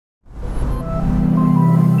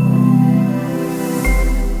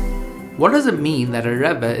What does it mean that a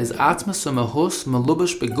Rebbe is Atzmas Mahus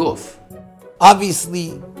Malubish Beguf?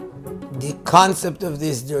 Obviously, the concept of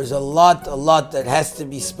this, there's a lot that has to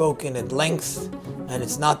be spoken at length, and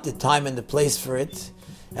it's not the time and the place for it.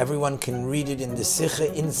 Everyone can read it in the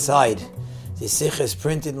Sikha inside. The Sikha is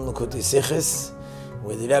printed in Likutei Sichos,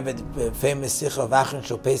 where the Rebbe, the famous Sikha of Achron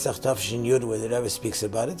Shel Pesach Tafshin Yud, where the Rebbe speaks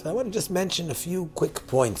about it. I want to just mention a few quick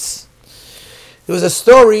points. There was a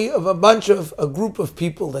story of a group of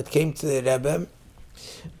people that came to the Rebbe,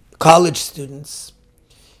 college students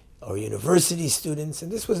or university students,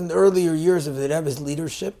 and this was in the earlier years of the Rebbe's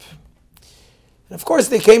leadership. And of course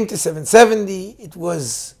they came to 770. It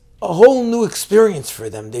was a whole new experience for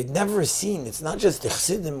them. They'd never seen, it's not just the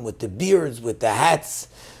Chassidim with the beards, with the hats,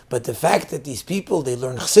 but the fact that these people, they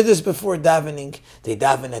learn Chassidus before davening, they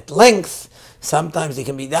daven at length, sometimes they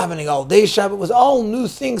can be davening all day Shabbat. It was all new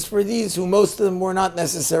things for these who most of them were not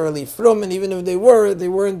necessarily from, and even if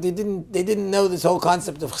they didn't know this whole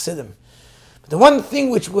concept of Chassidim. But the one thing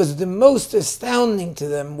which was the most astounding to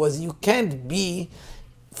them was you can't be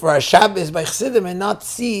for a Shabbos by Chassidim and not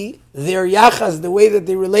see their yachas, the way that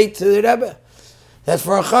they relate to the Rebbe. That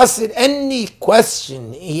for a Chassid, any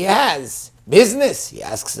question he has, business, he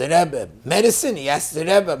asks the Rebbe. Medicine, he asks the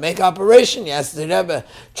Rebbe. Make operation, he asks the Rebbe.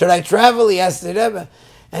 Should I travel, he asks the Rebbe.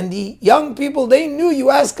 And the young people, they knew you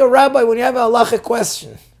ask a rabbi when you have a halachic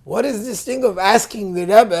question. What is this thing of asking the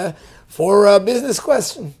Rebbe for a business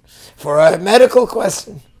question, for a medical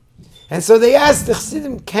question? And so they asked the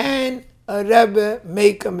Chassidim, can a Rebbe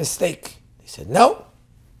make a mistake? They said, no.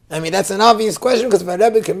 I mean, that's an obvious question, because if a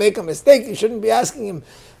Rebbe can make a mistake, you shouldn't be asking him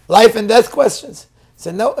life and death questions. He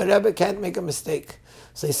said, no, a Rebbe can't make a mistake.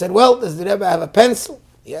 So he said, well, does the Rebbe have a pencil?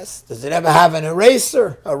 Yes. Does the Rebbe have an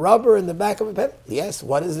eraser, a rubber in the back of a pen? Yes.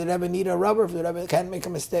 What does the Rebbe need a rubber if the Rebbe can't make a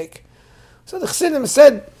mistake? So the Chassidim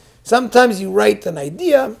said, sometimes you write an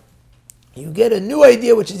idea, you get a new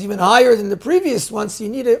idea which is even higher than the previous one, so you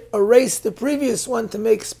need to erase the previous one to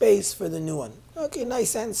make space for the new one. Okay,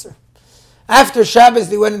 nice answer. After Shabbos,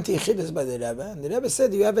 they went into Yechidus by the Rebbe, and the Rebbe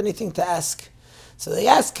said, do you have anything to ask? So they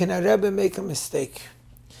asked, can a Rebbe make a mistake?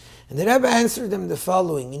 And the Rebbe answered them the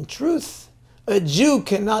following: in truth, a Jew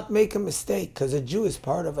cannot make a mistake, because a Jew is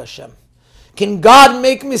part of Hashem. Can God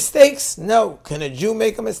make mistakes? No. Can a Jew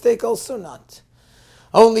make a mistake? Also not.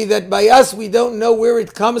 Only that by us we don't know where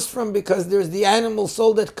it comes from, because there's the animal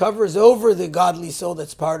soul that covers over the godly soul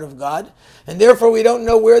that's part of God, and therefore we don't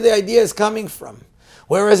know where the idea is coming from.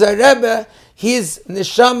 Whereas a Rebbe, his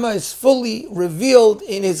neshama is fully revealed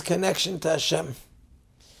in his connection to Hashem.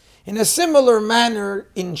 In a similar manner,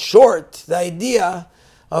 in short, the idea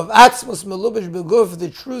of Atzmus Melubish Beguf,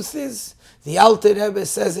 the truth is, the Alter Rebbe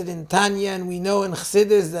says it in Tanya, and we know in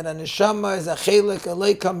Chassidus that a neshama is a chelek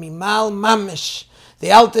aleika mimal mamish.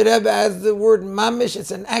 The Alter Rebbe has the word mamish,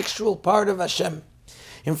 it's an actual part of Hashem.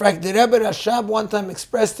 In fact, the Rebbe Rashab one time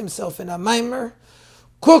expressed himself in a maimer,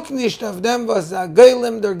 Kuk nicht auf dem was der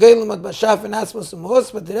Geilim hat beschaffen Atzmus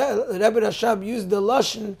Mahus, but the Rebbe Rashab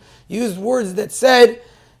used words that said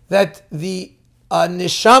that the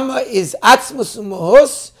neshama is Atzmus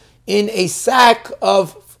Mahus in a sack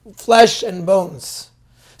of flesh and bones.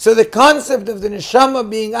 So the concept of the neshama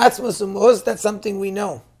being Atzmus Mahus, that's something we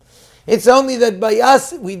know. It's only that by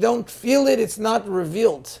us we don't feel it, it's not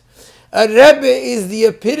revealed. A Rebbe is the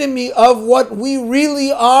epitome of what we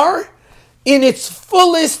really are in its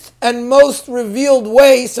fullest and most revealed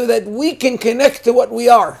way, so that we can connect to what we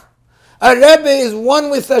are. A Rebbe is one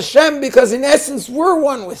with Hashem because in essence we're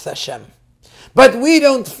one with Hashem. But we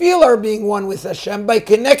don't feel our being one with Hashem. By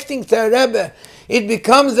connecting to a Rebbe, it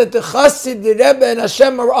becomes that the Chassid, the Rebbe, and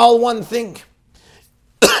Hashem are all one thing.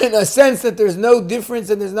 In a sense that there's no difference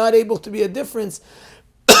and there's not able to be a difference.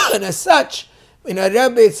 And as such, in a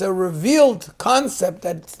Rebbe it's a revealed concept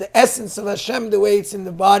that it's the essence of Hashem the way it's in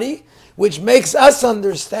the body, which makes us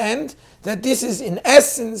understand that this is in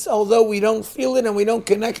essence, although we don't feel it and we don't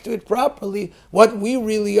connect to it properly, what we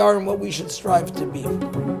really are and what we should strive to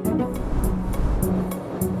be.